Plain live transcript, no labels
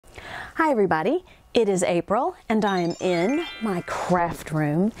Hi everybody, it is April and I am in my craft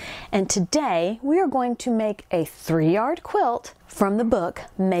room, and today we are going to make a 3-yard quilt from the book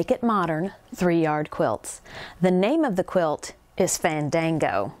Make It Modern 3-Yard Quilts. The name of the quilt is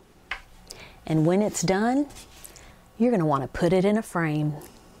Fandango, and when it's done you're going to want to put it in a frame.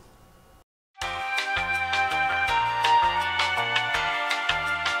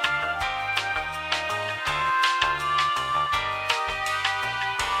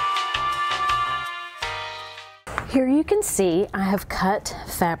 Here you can see I have cut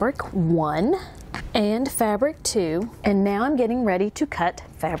fabric 1 and fabric 2, and now I'm getting ready to cut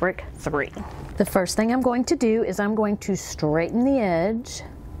fabric 3. The first thing I'm going to do is I'm going to straighten the edge.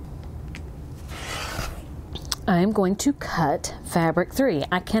 I'm going to cut fabric 3.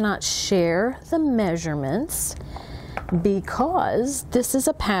 I cannot share the measurements because this is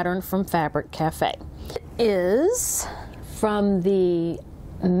a pattern from Fabric Cafe. It is from the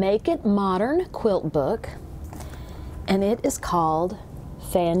Make It Modern Quilt Book, and it is called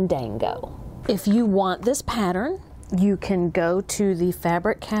Fandango. If you want this pattern, you can go to the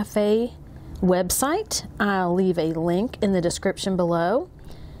Fabric Cafe website. I'll leave a link in the description below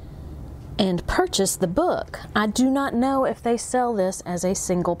and purchase the book. I do not know if they sell this as a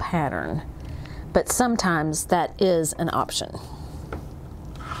single pattern, but sometimes that is an option.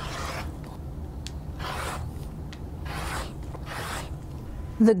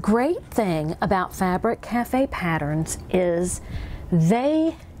 The great thing about Fabric Cafe patterns is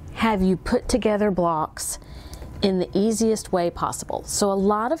they have you put together blocks in the easiest way possible. So a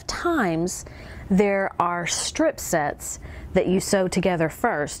lot of times there are strip sets that you sew together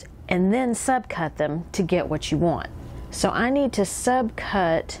first and then subcut them to get what you want. So I need to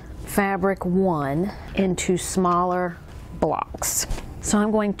subcut fabric 1 into smaller blocks. So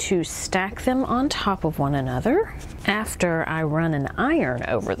I'm going to stack them on top of one another after I run an iron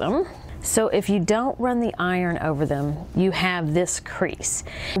over them. So if you don't run the iron over them, you have this crease.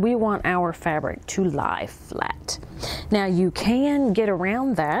 We want our fabric to lie flat. Now you can get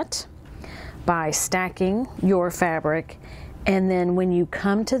around that by stacking your fabric, and then when you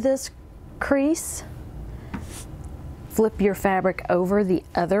come to this crease, flip your fabric over the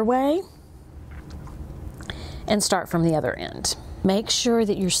other way and start from the other end. Make sure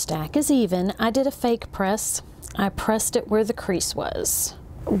that your stack is even. I did a fake press. I pressed it where the crease was.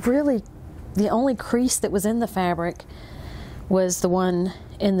 Really, the only crease that was in the fabric was the one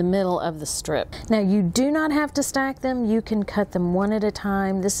in the middle of the strip. Now you do not have to stack them. You can cut them one at a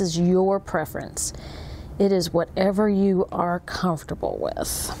time. This is your preference. It is whatever you are comfortable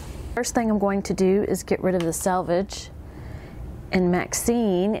with. First thing I'm going to do is get rid of the selvage, and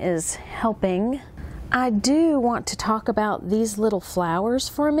Maxine is helping. I do want to talk about these little flowers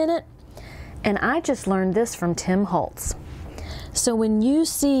for a minute, and I just learned this from Tim Holtz. So when you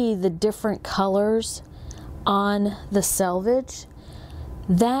see the different colors on the selvage,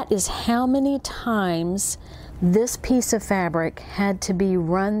 that is how many times this piece of fabric had to be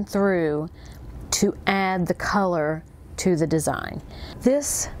run through to add the color to the design.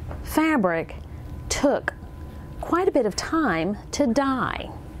 This fabric took quite a bit of time to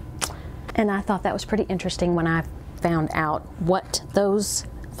dye. And I thought that was pretty interesting when I found out what those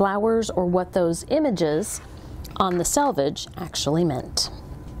flowers or what those images on the selvage actually meant.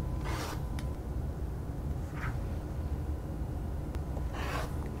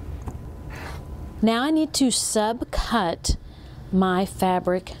 Now I need to subcut my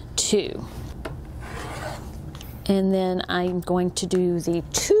fabric 2. And then I'm going to do the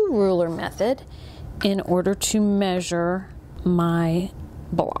 2 ruler method in order to measure my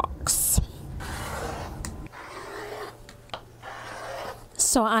blocks.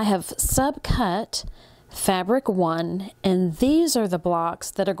 So I have subcut fabric 1, and these are the blocks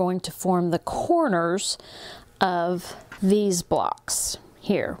that are going to form the corners of these blocks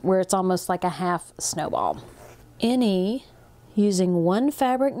here, where it's almost like a half snowball. Using one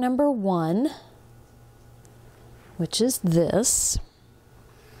fabric number 1, which is this,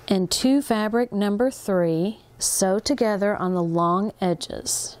 and 2 fabric number 3, sew together on the long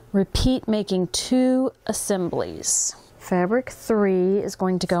edges. Repeat making 2 assemblies. Fabric 3 is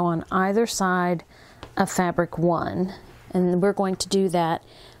going to go on either side of fabric 1, and we're going to do that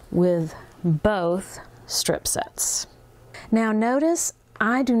with both strip sets. Now notice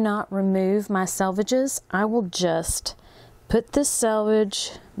I do not remove my selvages. I will just put this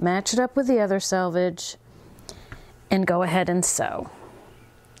selvage, match it up with the other selvage, and go ahead and sew.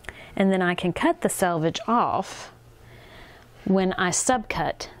 And then I can cut the selvage off when I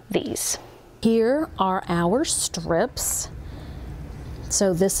subcut these. Here are our strips.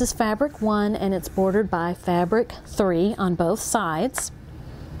 So this is fabric 1 and it's bordered by fabric 3 on both sides.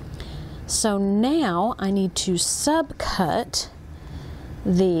 So now I need to subcut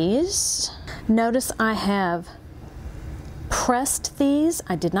these. Notice I have pressed these.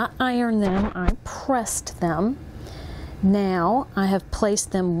 I did not iron them, I pressed them. Now I have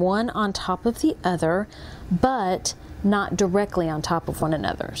placed them one on top of the other, but not directly on top of one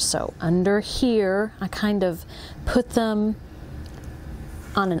another. So under here, I kind of put them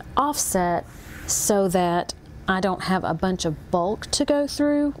on an offset so that I don't have a bunch of bulk to go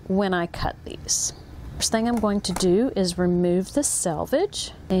through when I cut these. First thing I'm going to do is remove the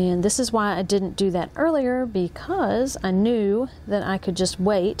selvage, and this is why I didn't do that earlier, because I knew that I could just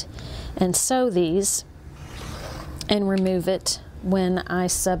wait and sew these and remove it when I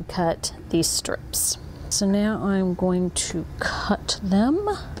subcut these strips. So now I'm going to cut them,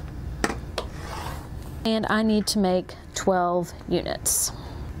 and I need to make 12 units.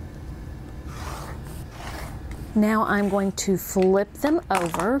 Now I'm going to flip them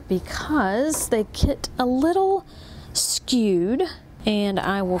over because they get a little skewed, and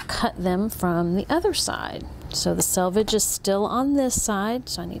I will cut them from the other side. So the selvage is still on this side,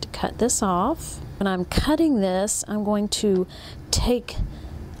 so I need to cut this off. When I'm cutting this, I'm going to take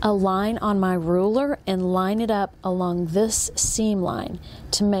a line on my ruler and line it up along this seam line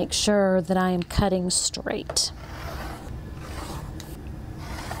to make sure that I am cutting straight.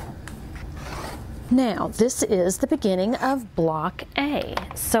 Now, this is the beginning of block A.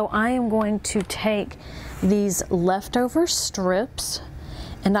 So I am going to take these leftover strips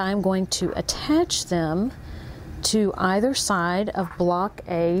and I'm going to attach them to either side of block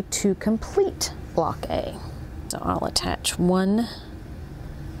A to complete block A. So I'll attach one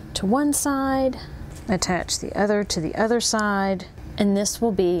to one side, attach the other to the other side, and this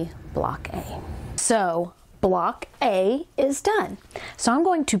will be block A. So block A is done. So I'm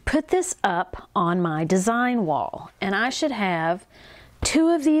going to put this up on my design wall, and I should have 2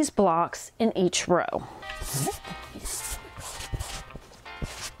 of these blocks in each row.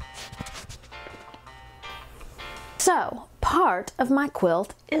 So part of my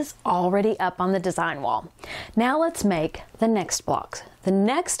quilt is already up on the design wall. Now let's make the next blocks. The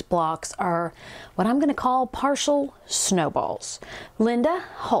next blocks are what I'm going to call partial snowballs. Linda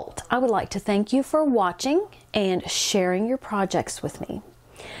Holt, I would like to thank you for watching and sharing your projects with me.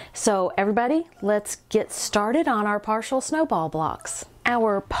 So everybody, let's get started on our partial snowball blocks.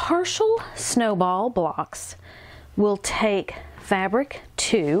 Our partial snowball blocks will take fabric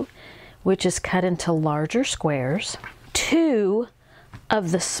 2, which is cut into larger squares, 2 of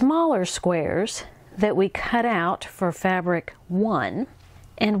the smaller squares that we cut out for fabric 1.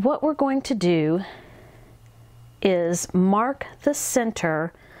 And what we're going to do is mark the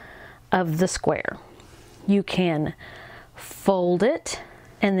center of the square. You can fold it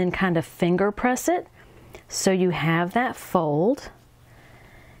and then kind of finger press it so you have that fold,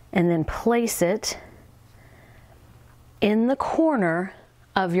 and then place it in the corner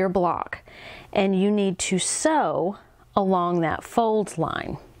of your block, and you need to sew along that fold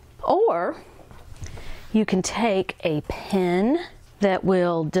line. Or you can take a pin that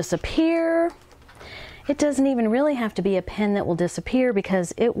will disappear. It doesn't even really have to be a pin that will disappear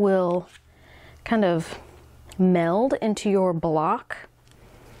because it will kind of meld into your block.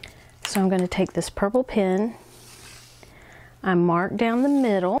 So I'm going to take this purple pin, I mark down the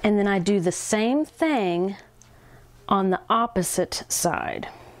middle, and then I do the same thing on the opposite side,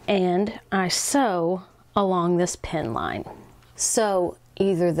 and I sew along this pin line. So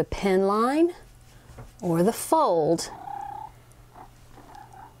either the pin line or the fold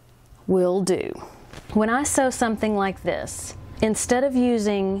will do. When I sew something like this, instead of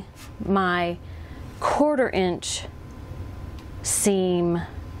using my 1/4 inch seam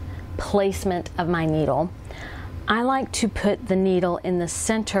placement of my needle, I like to put the needle in the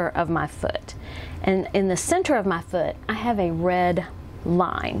center of my foot. And in the center of my foot, I have a red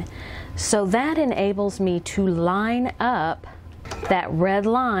line. So that enables me to line up that red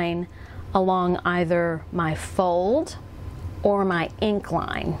line along either my fold or my ink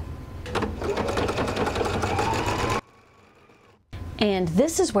line. And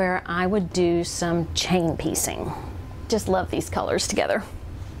this is where I would do some chain piecing. Just love these colors together.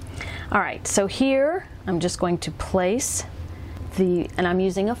 All right, so here I'm just going to place and I'm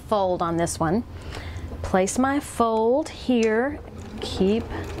using a fold on this one. Place my fold here, keep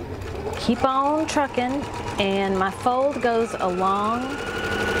on trucking, and my fold goes along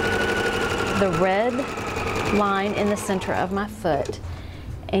the red line in the center of my foot,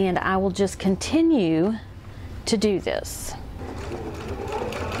 and I will just continue to do this.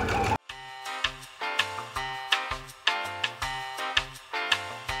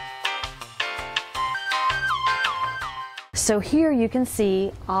 So here you can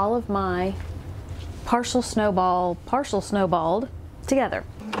see all of my partial snowballed together.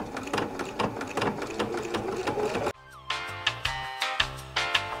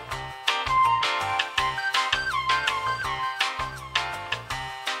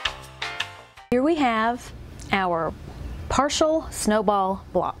 Here we have our partial snowball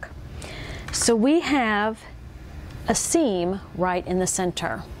block. So we have a seam right in the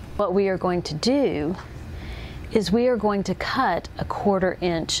center. What we are going to do is we are going to cut a 1/4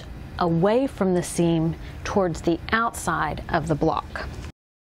 inch away from the seam towards the outside of the block.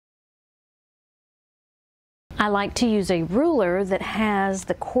 I like to use a ruler that has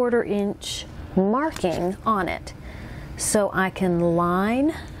the 1/4 inch marking on it, so I can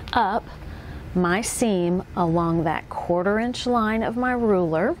line up my seam along that 1/4 inch line of my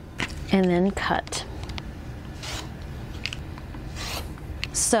ruler and then cut.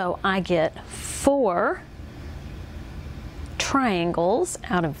 So I get 4 triangles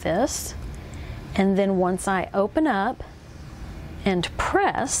out of this, and then once I open up and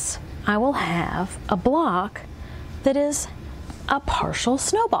press, I will have a block that is a partial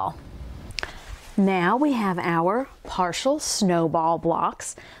snowball. Now we have our partial snowball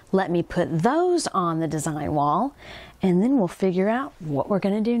blocks. Let me put those on the design wall, and then we'll figure out what we're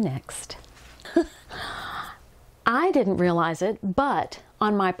going to do next. I didn't realize it, but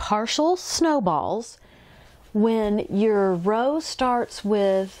on my partial snowballs, when your row starts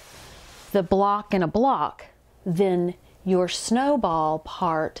with the block and a block, then your snowball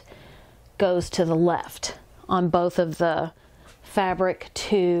part goes to the left on both of the fabric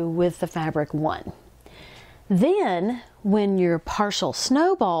 2 with the fabric 1. Then when your partial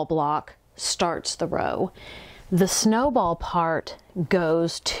snowball block starts the row, the snowball part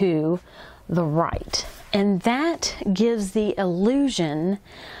goes to the right, and that gives the illusion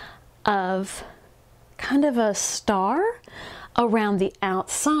of kind of a star around the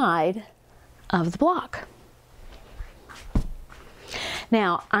outside of the block.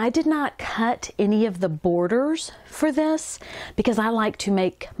 Now, I did not cut any of the borders for this because I like to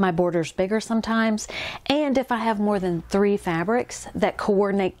make my borders bigger sometimes, and if I have more than 3 fabrics that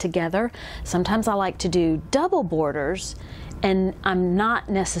coordinate together, sometimes I like to do double borders, and I'm not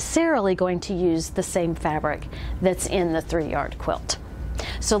necessarily going to use the same fabric that's in the 3-yard quilt.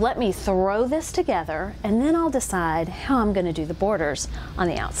 So let me throw this together, and then I'll decide how I'm going to do the borders on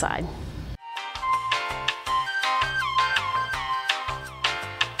the outside.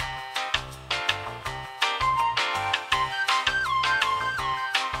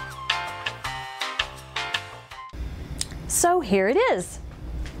 So here it is.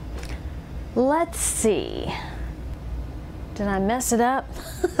 Let's see. Did I mess it up?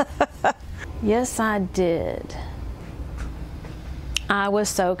 Yes, I did. I was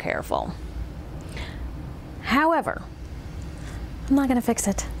so careful. However, I'm not gonna fix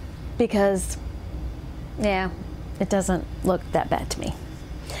it because, yeah, it doesn't look that bad to me.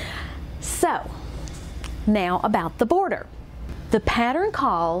 So, now about the border. The pattern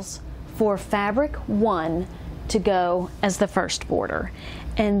calls for fabric 1 to go as the first border,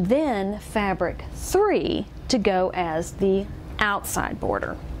 and then fabric 3 to go as the outside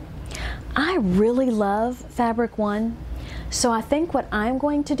border. I really love fabric 1, so I think what I'm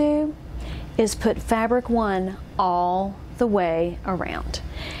going to do is put fabric 1 all the way around.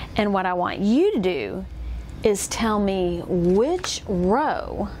 And what I want you to do is tell me which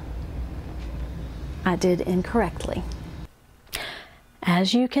row I did incorrectly.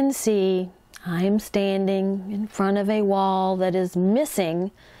 As you can see, I am standing in front of a wall that is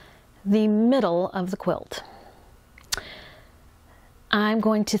missing the middle of the quilt. I'm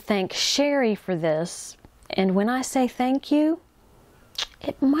going to thank Sherry for this, and when I say thank you,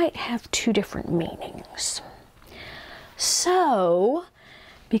 it might have 2 different meanings. So,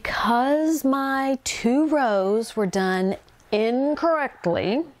 because my 2 rows were done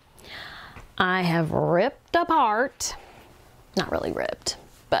incorrectly, I have ripped apart, not really ripped,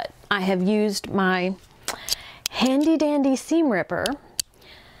 but I have used my handy dandy seam ripper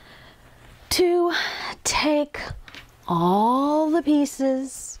to take all the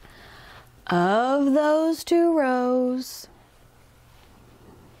pieces of those 2 rows.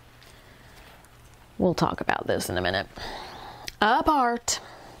 We'll talk about this in a minute. Apart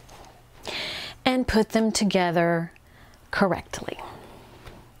and put them together correctly.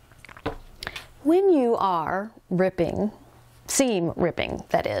 When you are ripping, seam ripping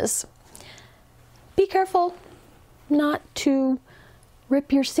that is, be careful not to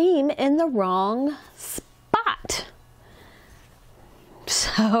rip your seam in the wrong spot.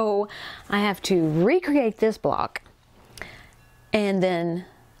 So I have to recreate this block and then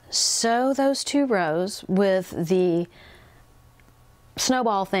sew those 2 rows with the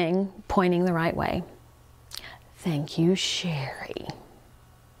snowball thing pointing the right way. Thank you, Sherry.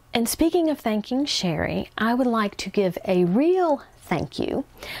 And speaking of thanking Sherry, I would like to give a real thank you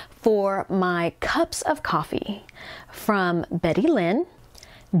for my cups of coffee from Betty Lynn,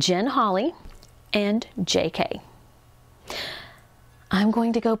 Jen Holly, and JK. I'm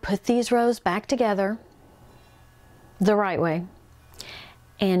going to go put these rows back together the right way,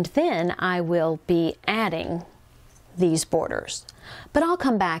 and then I will be adding these borders. But I'll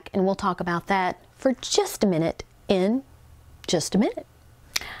come back and we'll talk about that for just a minute in just a minute.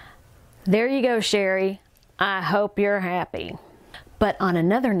 There you go, Sherry. I hope you're happy. But on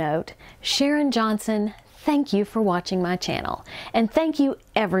another note, Sharon Johnson, thank you for watching my channel. And thank you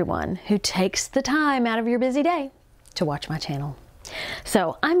everyone who takes the time out of your busy day to watch my channel.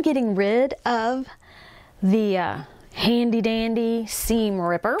 So I'm getting rid of the handy dandy seam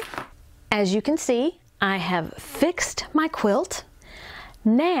ripper. As you can see, I have fixed my quilt.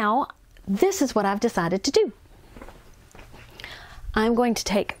 Now, this is what I've decided to do. I'm going to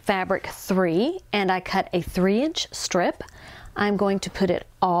take fabric 3 and I cut a 3-inch strip. I'm going to put it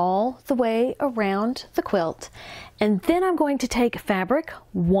all the way around the quilt, and then I'm going to take fabric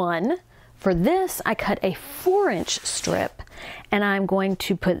 1. For this, I cut a 4-inch strip, and I'm going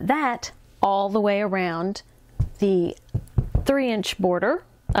to put that all the way around the 3-inch border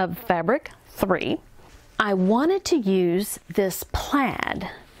of fabric 3. I wanted to use this plaid,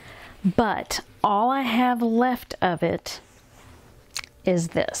 but all I have left of it is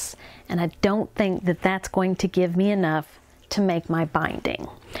this, and I don't think that that's going to give me enough to make my binding.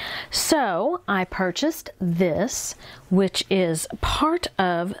 So I purchased this, which is part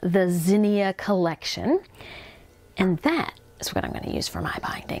of the Zinnia collection, and that is what I'm going to use for my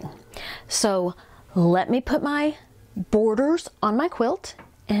binding. So let me put my borders on my quilt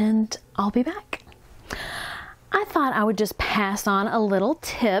and I'll be back. I thought I would just pass on a little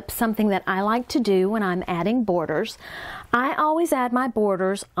tip, something that I like to do when I'm adding borders. I always add my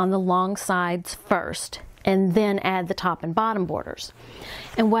borders on the long sides first, and then add the top and bottom borders.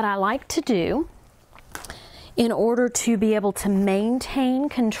 And what I like to do, in order to be able to maintain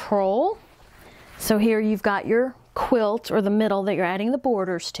control, so here you've got your quilt or the middle that you're adding the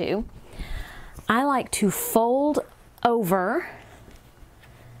borders to, I like to fold over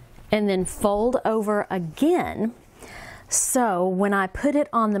and then fold over again, so when I put it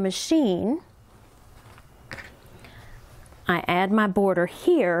on the machine, I add my border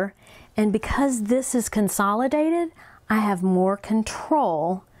here, and because this is consolidated, I have more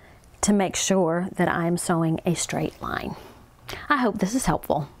control to make sure that I'm sewing a straight line. I hope this is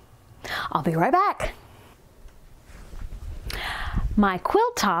helpful. I'll be right back. My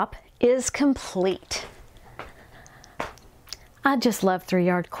quilt top is complete. I just love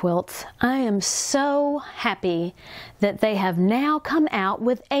 3-yard quilts. I am so happy that they have now come out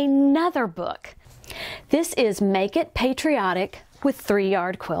with another book. This is Make It Patriotic with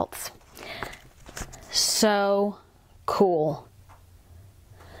 3-yard quilts. So cool.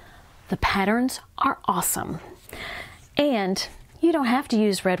 The patterns are awesome. And you don't have to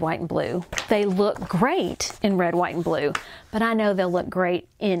use red, white, and blue. They look great in red, white, and blue, but I know they'll look great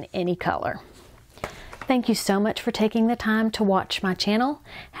in any color. Thank you so much for taking the time to watch my channel.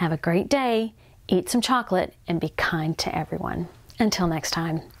 Have a great day, eat some chocolate, and be kind to everyone. Until next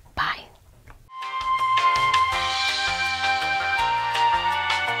time, bye.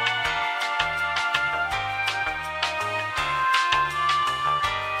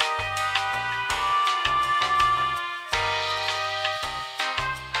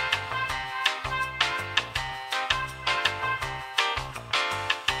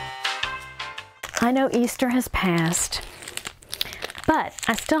 I know Easter has passed, but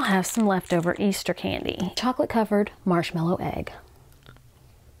I still have some leftover Easter candy. Chocolate covered marshmallow egg.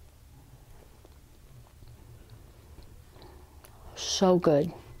 So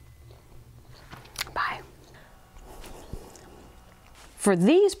good. Bye. For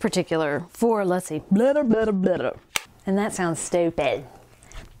these particular let's see, blah, blah, blah, blah. And that sounds stupid.